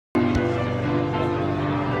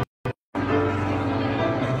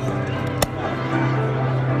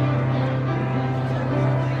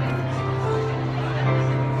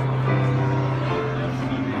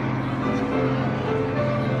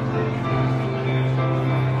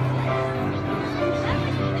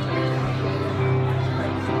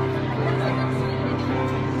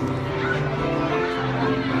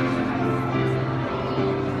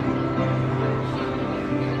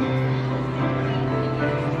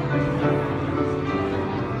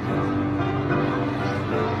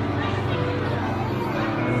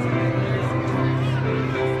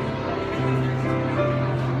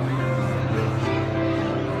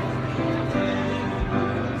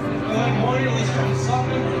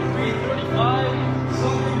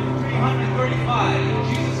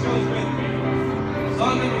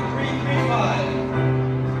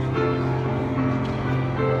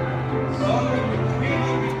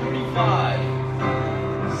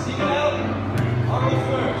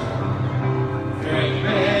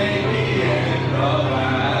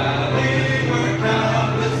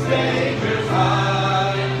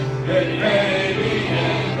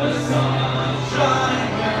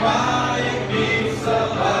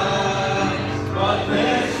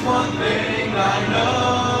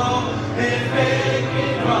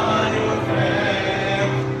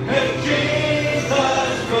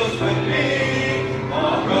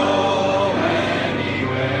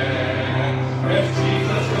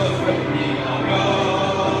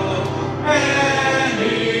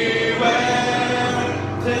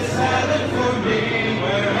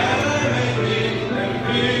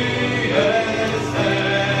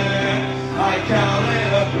count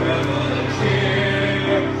it a privilege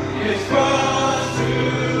here, His cross to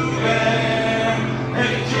bear.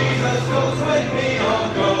 If Jesus goes with me, I'll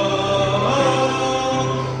go.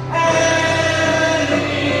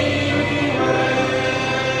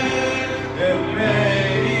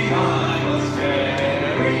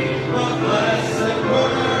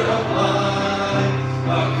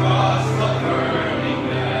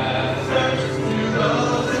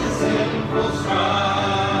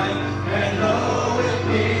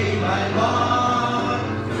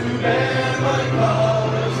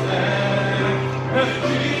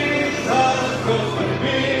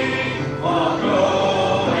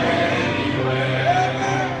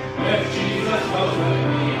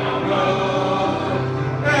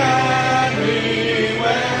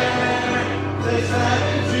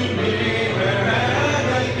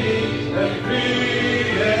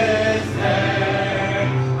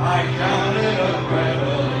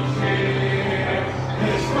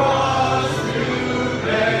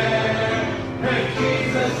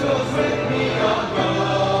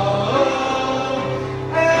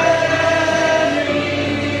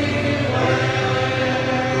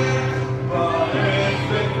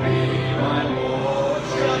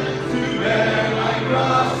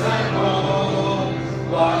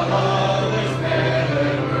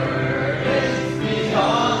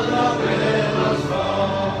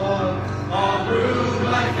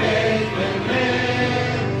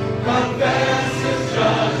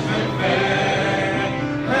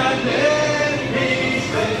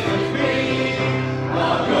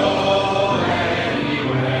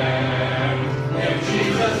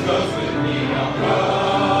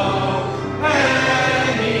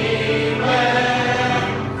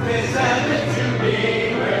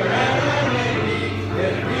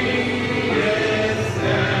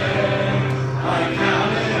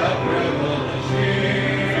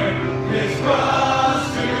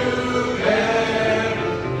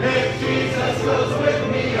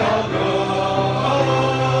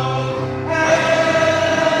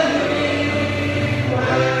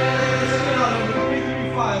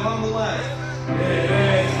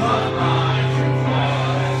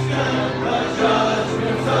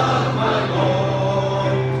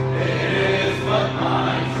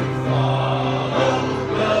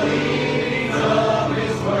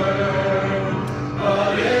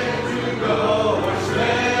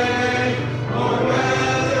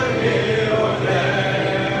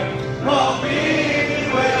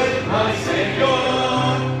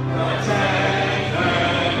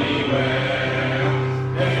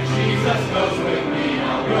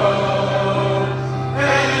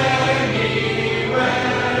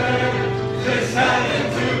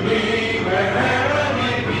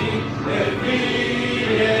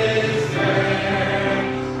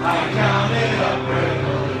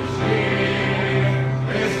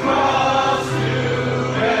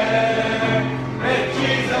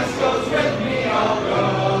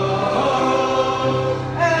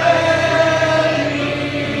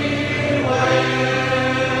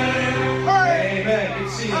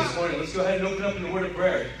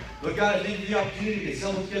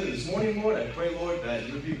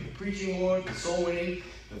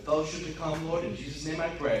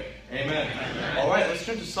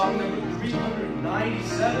 Song number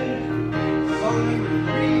 397. Song number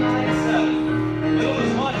 397. Little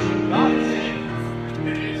is much, God is in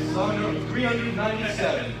it. Song number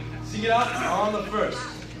 397. Sing it out on the first.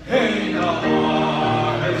 In the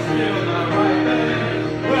heart is still not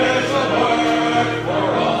ripened. Where's the work for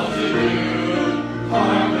all to do?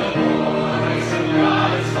 Hark the voice of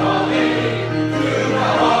God is calling. To the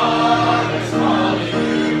heart is calling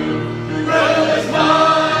you. Little is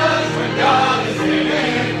much when God is in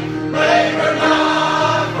it. Labor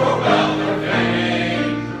not for wealth or fame.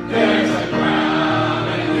 There's a crown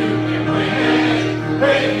and you can win it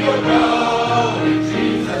if you'll go in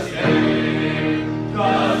Jesus' name.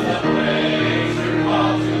 'Cause the place you're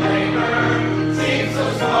called to labor seems so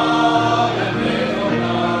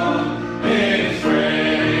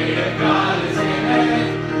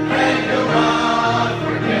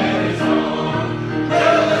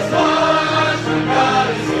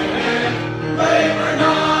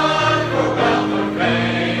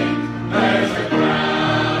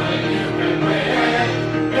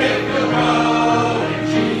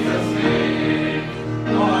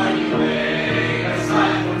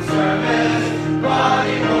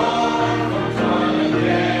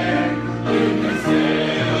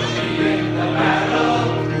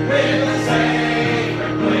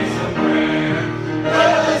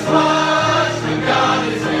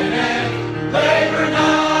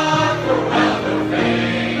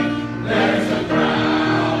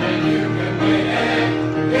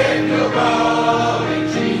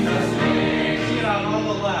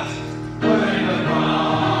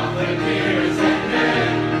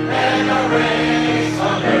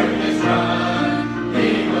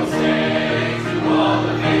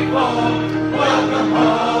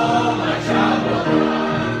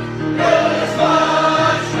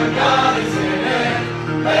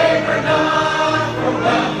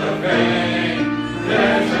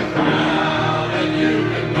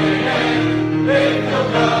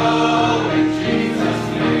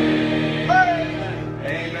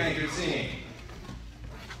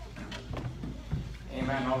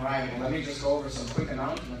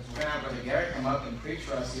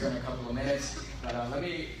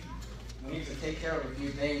we need to take care of a few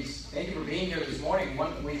things. Thank you for being here this morning.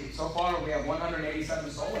 So far, we have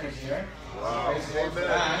 187 soul winners here. Wow. So praise the Lord for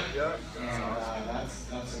that. Yeah. And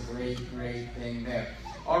that's a great thing there.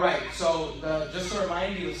 All right, so just to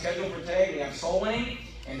remind you, the schedule for today, we have soul winning,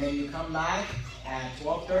 and then you come back at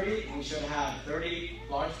 12:30. We should have 30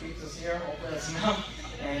 large pizzas here. Hopefully that's enough.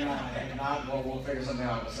 And if not, we'll figure something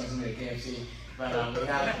out. We'll send somebody to KFC. But we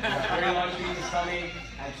have 30 large pizzas coming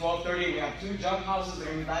at 12:30. We have 2 jump houses that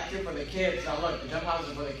are going to be back here for the kids. Now look, the jump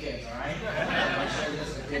houses are for the kids, all right? Make sure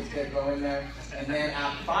just the kids get go in there. And then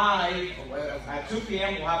at 2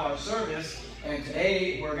 p.m. we'll have our service. And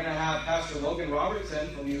today we're going to have Pastor Logan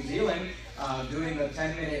Robertson from New Zealand doing the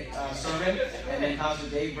 10-minute sermon. And then Pastor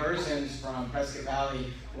Dave Berzins from Prescott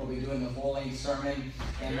Valley will be doing the full-length sermon.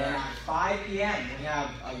 And then at 5 p.m. we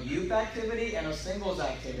have a youth activity and a singles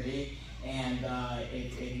activity. And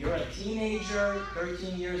if you're a teenager,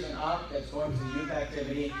 13 years and up, that's going to the youth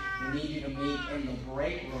activity, we need you to meet in the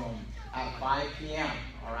break room at 5 p.m.,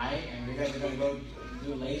 all right? And you guys are going to go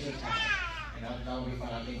do laser tag. And that'll be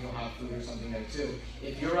fun. I think you'll have food or something there too.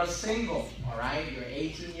 If you're a single, all right, you're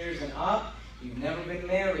 18 years and up, you've never been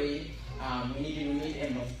married, we need you to meet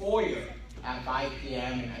in the foyer at 5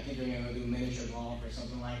 p.m. And I think you're going to do miniature golf or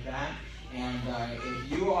something like that. And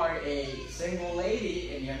if you are a single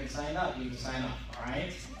lady and you haven't signed up, you need to sign up, all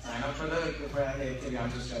right? Sign up for the activity.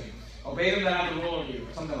 I'm just joking. Obey them that have the rule over you,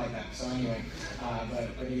 or something like that. So anyway,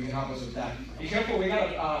 but you can help us with that. Be careful. We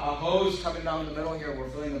got a hose coming down the middle here. We're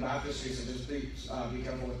filling the baptistry, so just be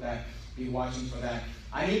careful with that. Be watching for that.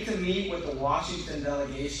 I need to meet with the Washington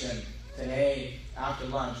delegation today after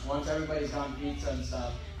lunch. Once everybody's gotten pizza and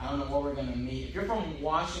stuff, I don't know where we're going to meet. If you're from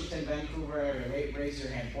Washington, Vancouver area, raise your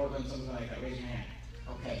hand. Portland, something like that. Raise your hand.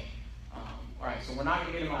 Okay. All right, so we're not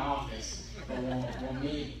going to meet in my office, but we'll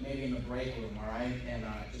meet maybe in the break room, all right? And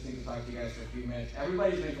just need to talk to you guys for a few minutes.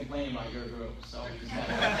 Everybody's been complaining about your group, so you guys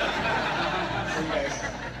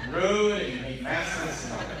are rude and you make messes.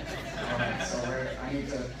 And all right, so I need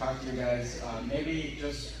to talk to you guys maybe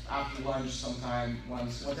just after lunch sometime.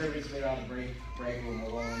 Once everybody's cleared out of the break room,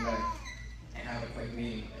 we'll go in there and have a quick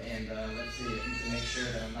meeting. And let's see, I need to make sure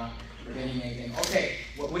that I'm not forgetting anything. Okay,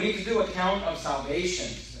 we need to do a count of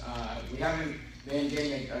salvations. We haven't been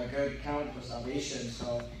getting a good count for salvation,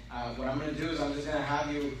 so what I'm going to do is I'm just going to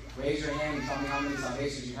have you raise your hand and tell me how many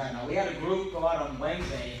salvations you had. Now, we had a group go out on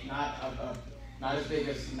Wednesday, not as big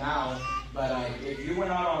as now, but if you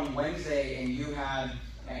went out on Wednesday and you had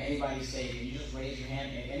anybody saved, can you just raise your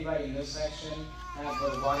hand? And anybody in this section have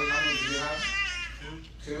Brother Body? How many do you have?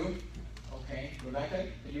 Two? Okay. Rebecca,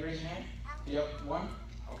 did you raise your hand? Yep, 1.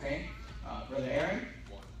 Okay. Brother Aaron?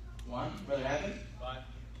 1. Brother Evan? 5.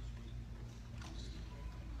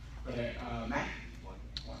 Brother Matt? 1.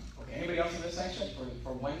 Okay. Anybody else in this section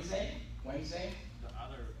for Wednesday? The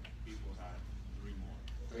other people had 3 more.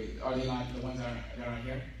 3. Are they not the ones that aren't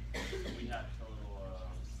here? We had total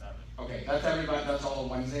 7. Okay, that's everybody. That's all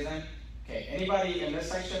of Wednesday then. Okay. Anybody in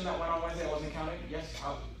this section that went on Wednesday that wasn't counted? Yes.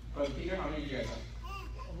 Brother Peter, how many did you guys have?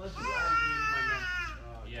 Unless you add my number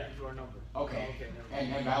to our number. Okay.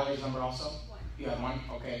 And Valerie's number also? You had 1?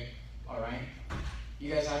 Okay. All right.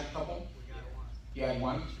 You guys had a couple? You had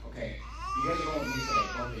 1? Okay. You guys are going with me today,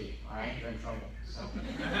 both of you. All right? You're in trouble. So.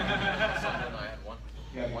 I had 1.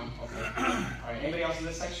 You had 1? Okay. All right. Anybody else in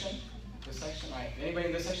this section? This section? All right. Anybody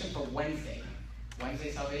in this section for Wednesday?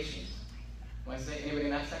 Wednesday salvation? Wednesday? Anybody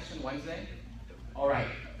in that section? Wednesday? All right.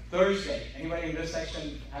 Thursday. Anybody in this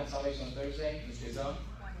section had salvation on Thursday? Ms. Giselle?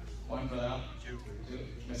 1 for that? 2.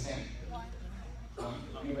 Miss Ham? 1.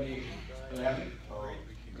 Anybody for that?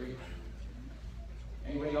 3.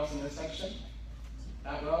 Anybody else in this section?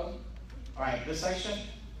 That row? All right, this section?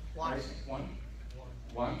 1.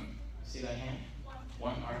 1. See that hand?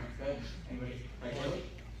 1. All right, good. Anybody? Right here?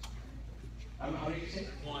 How many did you say?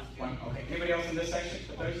 1. 1. Okay. Anybody else in this section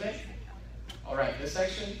for Thursday? All right, this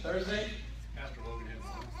section, Thursday? Pastor Logan had 1.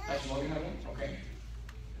 Pastor Logan had 1? Okay.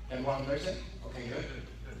 And 1 on Thursday? Okay, good.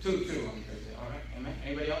 2 on Thursday. All right. Amen.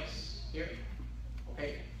 Anybody else here?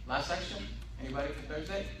 Okay. Last section? Anybody for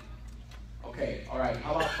Thursday? Okay. All right.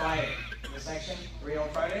 How about Friday? This section? 3 on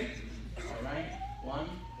Friday? All right. 1.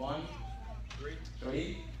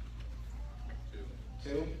 3.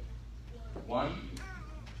 2. 1.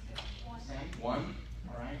 Sam? 1.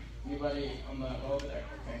 All right. Anybody on the over there?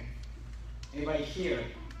 Okay. Anybody here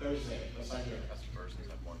Thursday? Let's not here. That's the person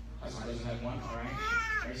that 1. That's the person that 1. All right.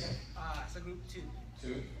 Harrison? It's a group 2. 2.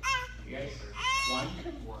 You guys? 1.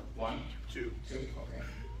 1. 2. 2. Okay.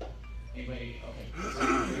 Anybody? Okay.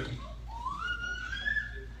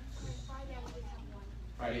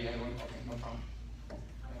 Friday, you had 1. Okay, no problem.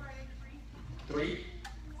 3.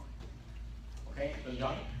 Okay.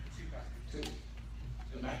 Brother John? Two.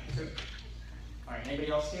 Good Matt? Two. All right,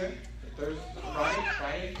 anybody else here? Thursday,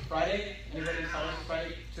 Friday? Anybody else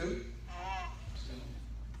Friday? Two?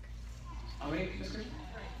 How many, Mr.?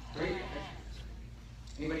 Three? Okay.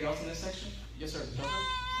 Anybody else in this section? Yes, sir. Joseph? One?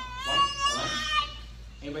 All right.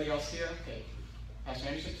 Anybody else here? Okay. Pastor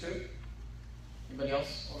Anderson, two? Anybody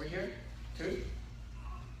else over here? Two?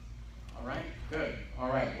 All right. Good. All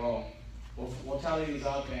right. Well, we'll tally these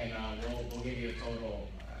up and we'll give you a total.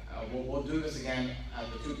 We'll do this again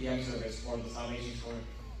at the 2 p.m. service for the salvation for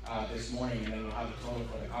this morning, and then we'll have a total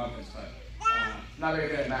for the conference. But not very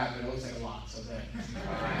good at math, but it looks like a lot. So then,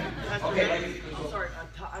 all right. Okay. I'm sorry.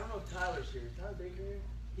 I don't know if Tyler's here. Is Tyler Baker here?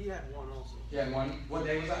 He had one also. He had one. What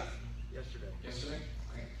day was that? Yesterday. Yesterday?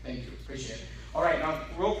 Okay. Thank you. Appreciate it. All right. Now,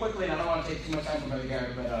 real quickly, and I don't want to take too much time from Brother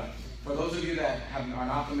Garrett, but for those of you that are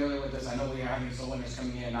not familiar with this, I know we are having soul winners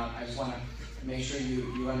coming in and out. I just want to make sure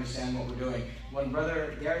you understand what we're doing. When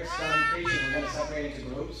Brother Garrett's done preaching, we're going to separate into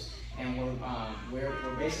groups, and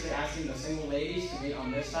we're basically asking the single ladies to meet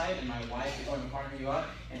on this side, and my wife is going to partner you up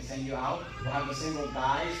and send you out. We'll have the single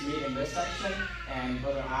guys meet in this section, and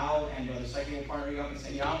Brother Al and Brother Secchi will partner you up and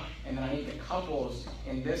send you out. And then I need the couples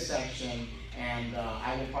in this section, and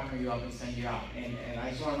I will partner you up and send you out. And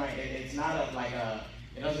I just want to it's not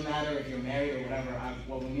it doesn't matter if you're married or whatever.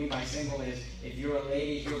 What we mean by single is if you're a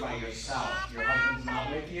lady here by yourself, your husband's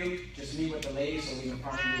not with you, just meet with the lady so we can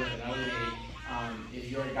partner you with another lady.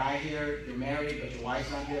 If you're a guy here, you're married, but your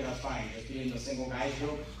wife's not here, that's fine. Just be in the single guys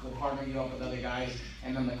group. We'll partner you up with other guys.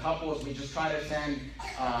 And then the couples, we just try to send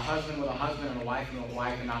a husband with a husband and a wife with a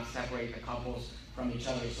wife and not separate the couples from each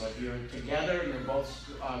other. So if you're together and you're both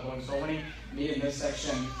going soul winning, meet in this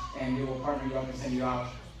section and we will partner you up and send you out.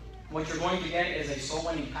 What you're going to get is a soul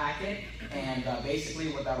winning packet, and basically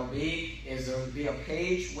what that'll be is there will be a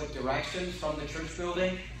page with directions from the church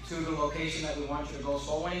building to the location that we want you to go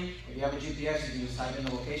soul winning. If you have a GPS, you can just type in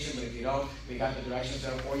the location, but if you don't, we got the directions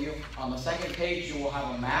there for you. On the second page, you will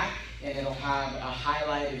have a map, and it'll have a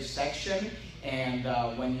highlighted section. And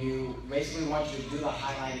when you basically want you to do the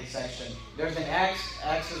highlighted section, there's an X.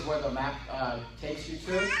 X is where the map takes you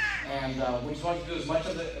to. And we just want you to do as much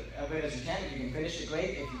of it as you can. If you can finish it,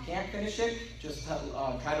 great. If you can't finish it, just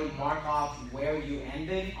try to mark off where you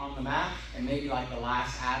ended on the map and maybe like the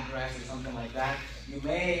last address or something like that. You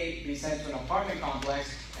may be sent to an apartment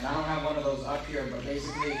complex, and I don't have one of those up here, but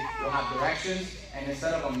basically you'll have directions, and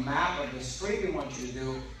instead of a map of the street we want you to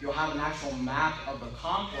do, you'll have an actual map of the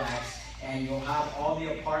complex, and you'll have all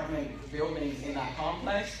the apartment buildings in that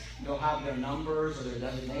complex. They'll have their numbers or their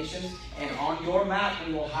designations. And on your map,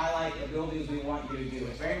 we will highlight the buildings we want you to do.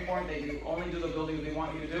 It's very important that you only do the buildings we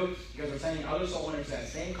want you to do, because we're sending other soul winners to that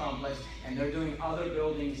same complex, and they're doing other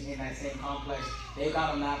buildings in that same complex. They've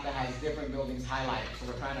got a map that has different buildings highlighted.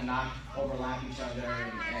 So we're trying to not overlap each other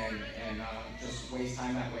and just waste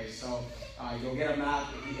time that way. So you'll get a map,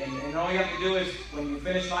 and all you have to do is, when you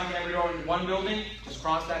finish knocking every door in one building, just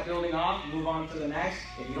cross that building off, move on to the next.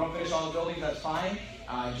 If you don't finish all the buildings, that's fine.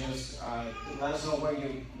 Just let us know where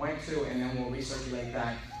you went to, and then we'll recirculate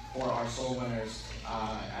that for our soul winners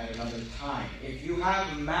at another time. If you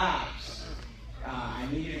have maps, I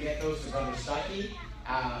need you to get those to Brother Stuckey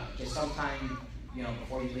just sometime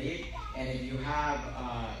before you leave. And if you have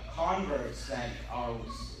converts that are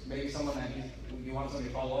maybe someone that you want somebody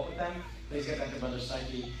to follow up with them, please get that to Brother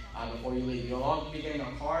Stuckey before you leave. You'll all be getting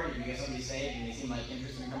a card. If you get somebody saved and they seem like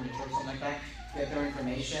interested in coming to church, something like that, get their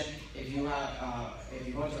information. If you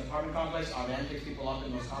go into an apartment complex, our van picks people up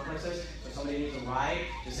in those complexes. So if somebody needs a ride,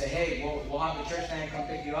 just say, hey, we'll have the church van come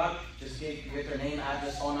pick you up. Just get their name,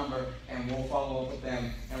 address, phone number, and we'll follow up with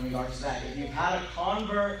them in regards to that. If you've had a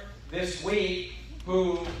convert this week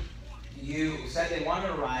who you said they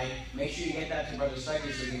wanted a ride, make sure you get that to Brother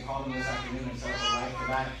Stuckey so you can call them this afternoon and set up a ride for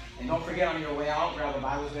that. And don't forget, on your way out, grab a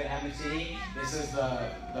Bible Study Advent CD. This is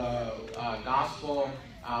the gospel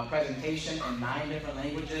presentation in 9 different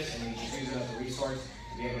languages, and you just use it as a resource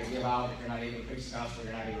to be able to give out if you're not able to preach the gospel,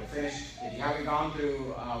 you're not able to finish. If you haven't gone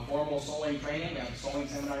through formal soul winning training, we have soul winning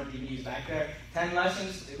seminar DVDs back there. 10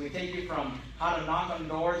 lessons. We take you from how to knock on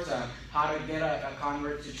doors to how to get a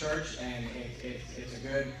convert to church, and it's a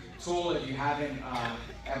good tool. If you haven't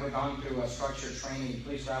ever gone through a structured training,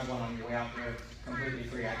 please grab one on your way out there, completely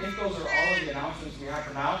free. I think those are all of the announcements we have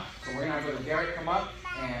for now. So we're going to have Brother Garrett come up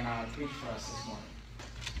and preach for us this morning.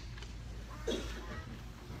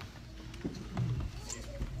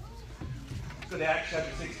 Go to Acts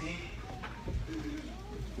chapter 16.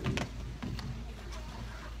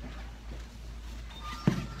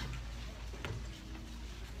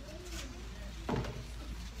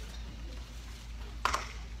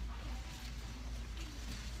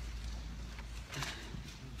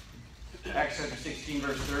 Acts chapter 16,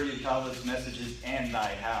 verse 30, the title of this message is "And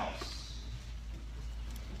Thy House."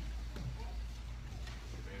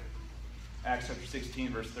 Acts chapter 16,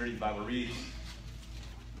 verse 30, the Bible reads,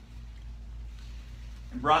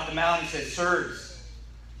 "And brought them out and said, Sirs,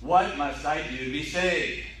 what must I do to be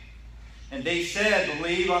saved? And they said,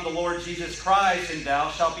 Believe on the Lord Jesus Christ, and thou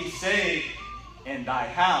shalt be saved, and thy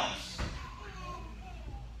house.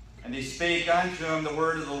 And they spake unto him the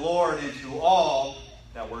word of the Lord, and to all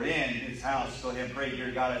that were in his house." Go ahead and pray,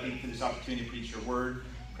 dear God. I thank you for this opportunity to preach your word.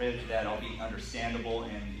 Pray that I'll be understandable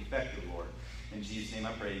and effective, Lord. In Jesus' name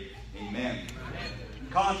I pray. Amen.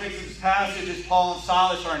 The context of this passage is Paul and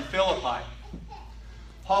Silas are in Philippi.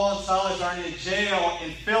 Paul and Silas are in jail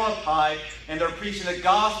in Philippi, and they're preaching the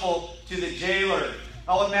gospel to the jailer.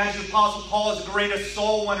 I would imagine Apostle Paul is the greatest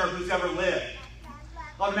soul winner who's ever lived.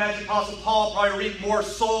 I would imagine Apostle Paul probably reaped more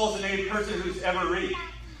souls than any person who's ever reaped.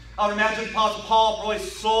 I would imagine Apostle Paul probably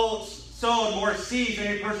sowed more seeds than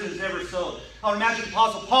any person who's ever sowed. I would imagine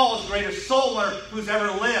Apostle Paul is the greatest soul winner who's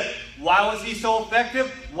ever lived. Why was he so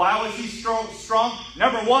effective? Why was he strong?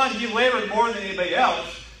 Number one, he labored more than anybody else.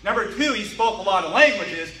 Number two, he spoke a lot of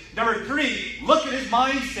languages. Number three, look at his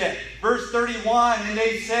mindset. Verse 31, "And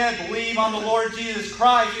they said, Believe on the Lord Jesus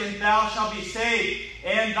Christ, and thou shalt be saved,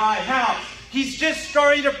 and thy house." He's just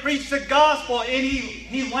starting to preach the gospel, and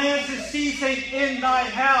he lands his seed saying, "In thy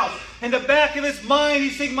house." In the back of his mind,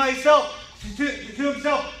 he's thinking to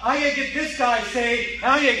himself, "I'm going to get this guy saved,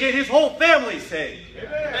 and I'm going to get his whole family saved."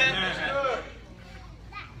 Amen.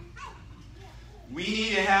 We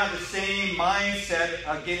need to have the same mindset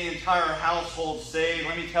of getting the entire household saved.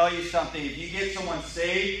 Let me tell you something. If you get someone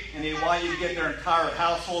saved and they want you to get their entire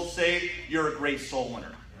household saved, you're a great soul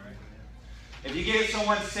winner. If you get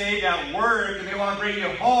someone saved at work and they want to bring you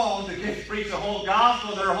home to preach the whole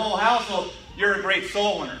gospel to their whole household, you're a great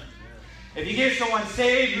soul winner. If you get someone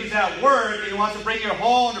saved who's at work and he wants to bring you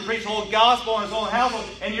home to preach the whole gospel in his own household,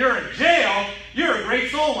 and you're in jail, you're a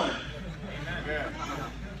great soul winner. Amen.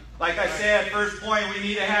 Like I said, first point, we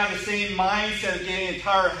need to have the same mindset of getting the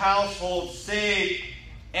entire household saved.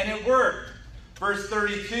 And it worked. Verse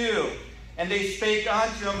 32, "And they spake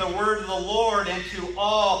unto him the word of the Lord, and to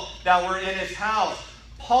all that were in his house."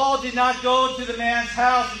 Paul did not go to the man's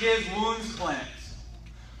house to get his wounds cleansed.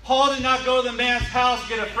 Paul did not go to the man's house to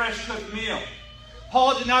get a fresh cooked meal.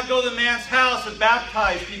 Paul did not go to the man's house to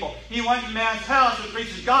baptize people. He went to the man's house to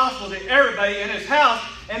preach the gospel to everybody in his house,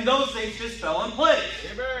 and those things just fell in place.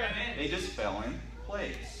 Amen. They just fell in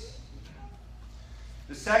place.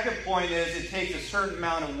 The second point is it takes a certain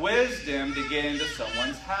amount of wisdom to get into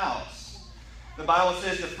someone's house. The Bible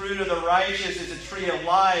says the fruit of the righteous is a tree of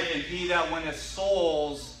life, and he that winneth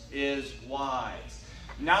souls is wise.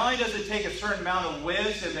 Not only does it take a certain amount of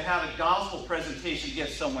wisdom to have a gospel presentation to get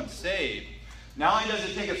someone saved, not only does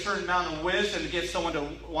it take a certain amount of wisdom to get someone to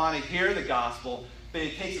want to hear the gospel, but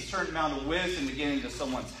it takes a certain amount of wisdom to get into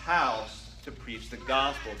someone's house to preach the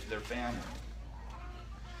gospel to their family.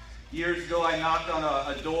 Years ago, I knocked on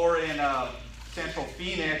a door in Central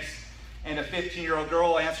Phoenix, and a 15-year-old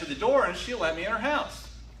girl answered the door, and she let me in her house.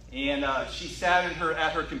 And she sat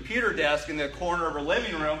at her computer desk in the corner of her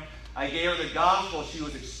living room. I gave her the gospel. She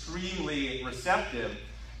was extremely receptive.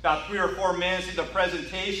 About 3 or 4 minutes into the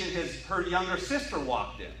presentation, her younger sister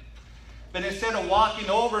walked in. But instead of walking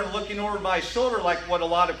over and looking over my shoulder like what a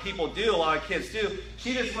lot of people do, a lot of kids do,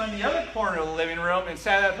 she just went in the other corner of the living room and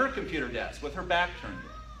sat at her computer desk with her back turned in.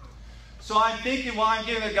 So I'm thinking while I'm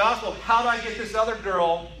giving the gospel, how do I get this other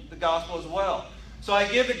girl the gospel as well? So I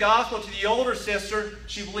give the gospel to the older sister.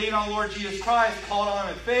 She believed on the Lord Jesus Christ, called on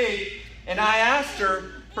him in faith, and I asked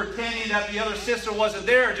her, pretending that the other sister wasn't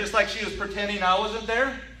there, just like she was pretending I wasn't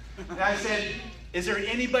there. And I said, "Is there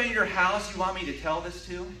anybody in your house you want me to tell this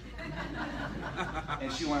to?"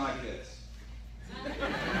 And she went like this.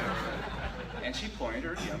 And she pointed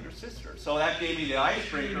her younger sister. So that gave me the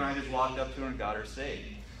icebreaker, and I just walked up to her and got her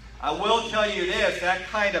saved. I will tell you this, that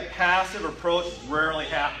kind of passive approach rarely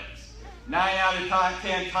happens. 9 out of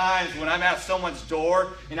 10 times when I'm at someone's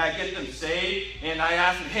door and I get them saved and I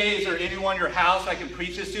ask them, "Hey, is there anyone in your house I can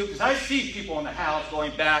preach this to?" Because I see people in the house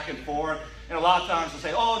going back and forth, and a lot of times they'll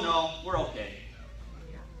say, "Oh no, we're okay."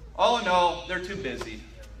 "Oh no, they're too busy."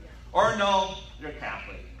 Or "No, they're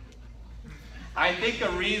Catholic." I think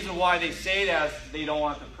the reason why they say that is they don't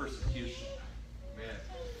want the persecution.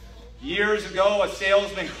 Years ago, a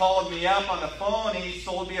salesman called me up on the phone and he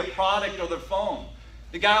sold me a product over the phone.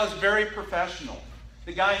 The guy was very professional.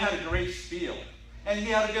 The guy had a great spiel. And he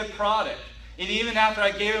had a good product. And even after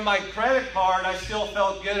I gave him my credit card, I still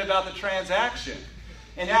felt good about the transaction.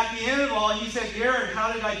 And at the end of it all, he said, "Garrett,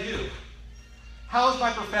 how did I do? How's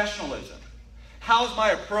my professionalism? How's my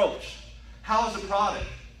approach?" How was the product?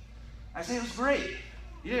 I say, it was great.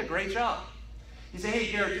 You did a great job. He said,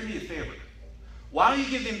 hey, Garrett, do me a favor. Why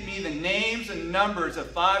don't you give me the names and numbers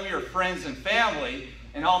of 5 of your friends and family,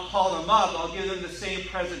 and I'll call them up. I'll give them the same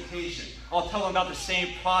presentation. I'll tell them about the same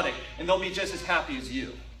product, and they'll be just as happy as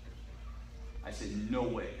you. I said, no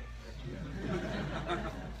way.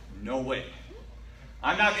 No way.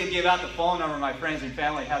 I'm not going to give out the phone number of my friends and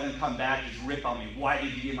family, have them come back and just rip on me. Why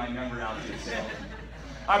did you give my number out to the salesman?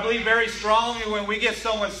 I believe very strongly when we get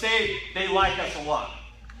someone saved, they like us a lot.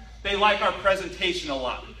 They like our presentation a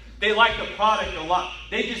lot. They like the product a lot.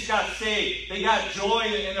 They just got saved. They got joy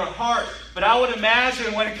in their hearts. But I would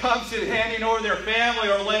imagine when it comes to handing over their family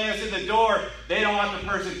or laying us in the door, they don't want the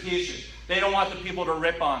persecution. They don't want the people to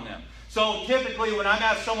rip on them. So typically when I'm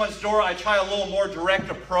at someone's door, I try a little more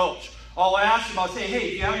direct approach. I'll ask them, I'll say,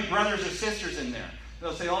 hey, do you have any brothers or sisters in there? And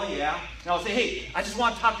they'll say, oh yeah. And I'll say, hey, I just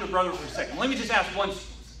want to talk to your brothers for a second. Let me just ask one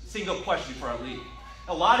single question before I leave.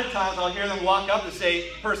 A lot of times I'll hear them walk up and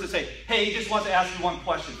person say, hey, he just wants to ask you one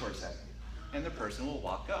question for a second. And the person will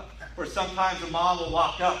walk up. Or sometimes the mom will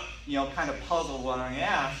walk up, kind of puzzled when I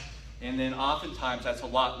ask, and then oftentimes that's a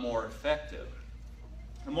lot more effective.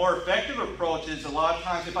 The more effective approach is a lot of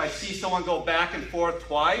times if I see someone go back and forth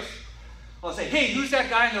twice, I'll say, hey, who's that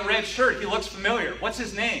guy in the red shirt? He looks familiar. What's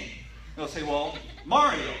his name? And they'll say, well,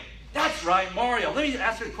 Mario. That's right, Mario. Let me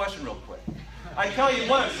ask you a question real quick. I tell you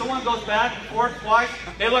what, if someone goes back and forth twice,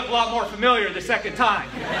 they look a lot more familiar the second time.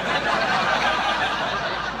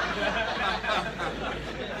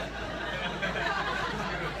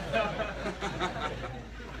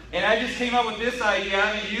 And I just came up with this idea. I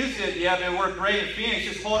haven't used it yet, but it worked great in Phoenix.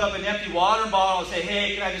 Just hold up an empty water bottle and say,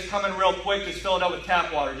 hey, can I just come in real quick? Just fill it up with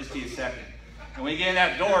tap water. Just be a second. And when you get in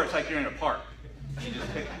that door, it's like you're in a park. You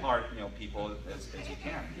just pick apart, people as you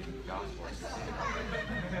can. The gospel is the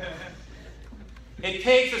same. It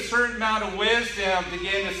takes a certain amount of wisdom to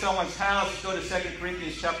get into someone's house. Let's go to 2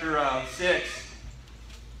 Corinthians chapter 6.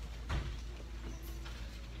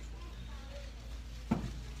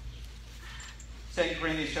 Second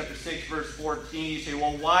Corinthians chapter 6, verse 14. You say,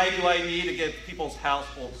 well, why do I need to get people's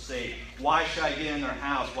households saved? Why should I get in their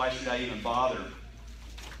house? Why should I even bother?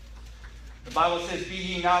 The Bible says, be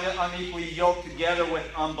ye not unequally yoked together with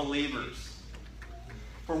unbelievers.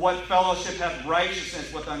 For what fellowship hath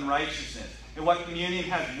righteousness with unrighteousness? And what communion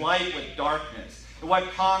has light with darkness? And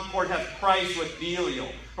what concord hath Christ with Belial?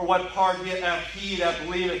 Or what part hath he that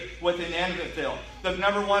believeth with an infidel? The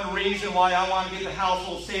number one reason why I want to get the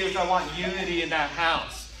household saved is I want unity in that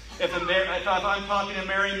house. If I'm talking to a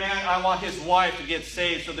married man, I want his wife to get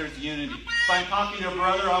saved so there's unity. If I'm talking to a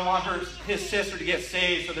brother, I want his sister to get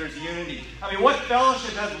saved so there's unity. I mean, what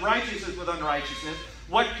fellowship has righteousness with unrighteousness?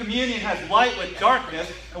 What communion has light with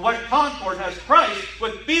darkness? And what concord has Christ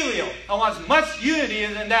with Belial? I want as much unity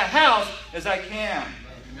in that house as I can.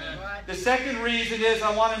 Amen. The second reason is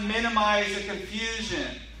I want to minimize the confusion.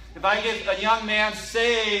 If I get a young man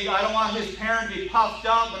saved, I don't want his parent to be puffed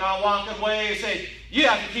up when I walk away and say, you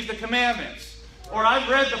have to keep the commandments. Or I've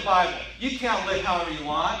read the Bible. You can't live however you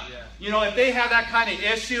want. If they have that kind of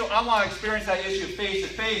issue, I want to experience that issue face to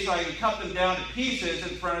face so I can cut them down to pieces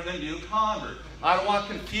in front of the new convert. I don't want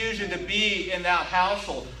confusion to be in that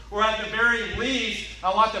household. Or at the very least,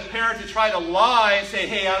 I want the parent to try to lie and say,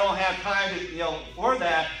 hey, I don't have time to, for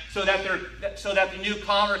that, so that the new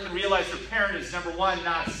convert can realize their parent is, number one,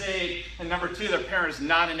 not saved, and number two, their parent is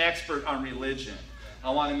not an expert on religion. I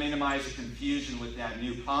want to minimize the confusion with that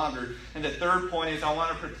new convert. And the third point is I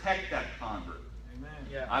want to protect that convert. Amen.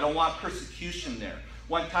 Yeah. I don't want persecution there.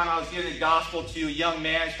 One time I was giving the gospel to a young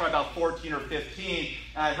man, he's probably about 14 or 15,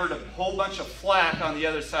 and I heard a whole bunch of flack on the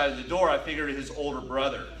other side of the door. I figured it was his older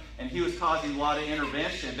brother. And he was causing a lot of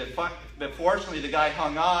intervention. But fortunately, the guy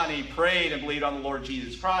hung on, and he prayed and believed on the Lord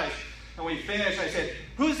Jesus Christ. And when we finished, I said,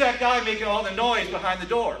 who's that guy making all the noise behind the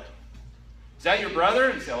door? Is that your brother?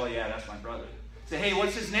 And he said, oh yeah, that's my brother. I said, hey,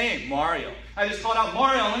 what's his name? Mario. I just called out,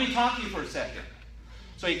 Mario, let me talk to you for a second.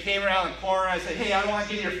 So he came around the corner, and I said, hey, I don't want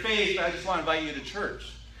to get in your face, but I just want to invite you to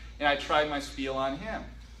church. And I tried my spiel on him.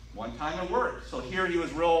 One time it worked. So here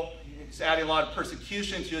he's adding a lot of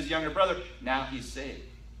persecution to his younger brother. Now he's saved.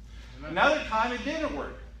 Another time it didn't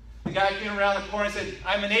work. The guy came around the corner and said,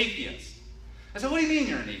 I'm an atheist. I said, what do you mean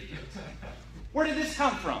you're an atheist? Where did this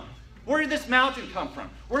come from? Where did this mountain come from?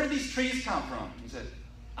 Where did these trees come from? He said,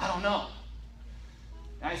 I don't know.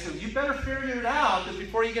 And I said, you better figure it out, because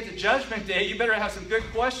before you get to Judgment Day, you better have some good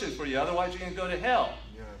questions for you. Otherwise, you're going to go to hell.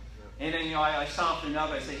 And then, I softened up.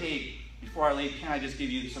 I said, hey, before I leave, can I just give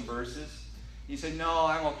you some verses? He said, no,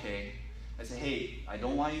 I'm okay. I said, hey, I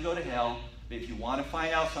don't want you to go to hell, but if you want to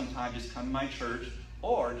find out sometime, just come to my church,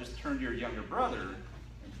 or just turn to your younger brother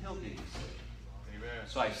and He'll get you saved. Amen.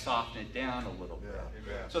 So I soften it down a little bit.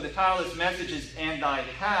 Amen. So the title of this message is "And Thy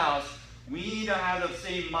House." We need to have the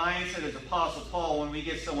same mindset as Apostle Paul. When we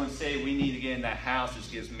get someone saved, we need to get in that house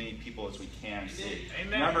as many people as we can saved.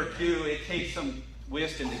 Amen. Number 2, it takes some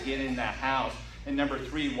wisdom to get in that house. And number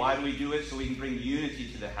 3, why do we do it? So we can bring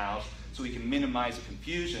unity to the house, so we can minimize the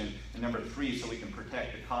confusion. And number 3, so we can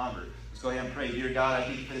protect the convert. Let's go ahead and pray. Dear God, I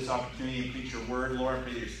thank you for this opportunity to preach your word. Lord, I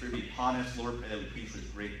pray that your spirit be upon us. Lord, I pray that we preach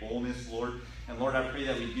with great boldness, Lord. And Lord, I pray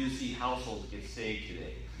that we do see households get saved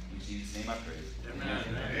today. In Jesus' name I pray. Amen.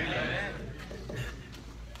 Amen.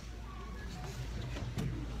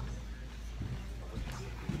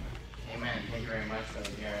 Amen. Thank you very much,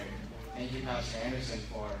 Brother Garrett. Thank you, Pastor Anderson,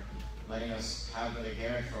 for letting us have Brother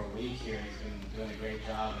Garrett for a week here. He's been doing a great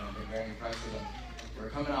job, and I've been very impressed with him. We're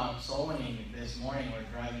coming out soul winning this morning. We're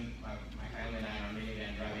driving, my family and I are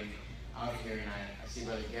minivan driving out here, and I see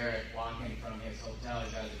Brother Garrett walking from his hotel.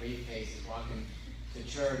 He's got his briefcase. He's walking to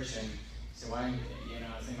church, and so I was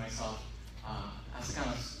thinking to myself, that's the kind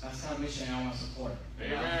of mission I want to support.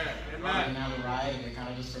 Amen. I didn't have a ride, and we kind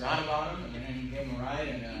of just forgot about him, and then gave him a ride,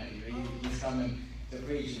 and he's coming to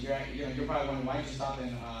preach. You're probably wondering, why did you stop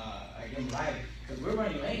and give him a ride? Because we're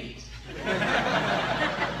running late.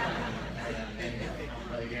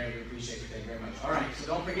 Brother Garrett, we appreciate you. Thank you very much. All right, so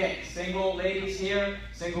don't forget, single ladies here,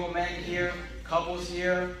 single men here, couples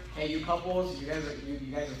here. Hey, you couples, you guys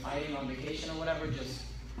are fighting on vacation or whatever, just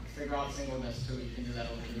figure out singleness too. You can do that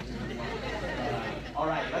over here too. All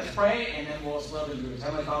right, let's pray, and then we'll slowly do it.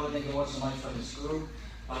 Heavenly Father, thank you, Lord, so much for this group.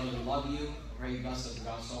 Father, we love you. I pray you bless us with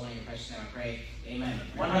God's soul and your precious name. I pray. Amen.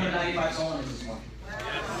 195 soul winners this morning.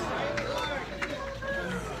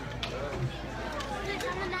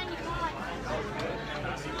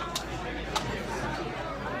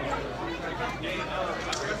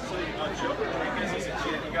 Joe, because he's a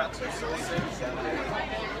kid, he got 2 soul saves. That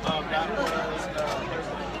was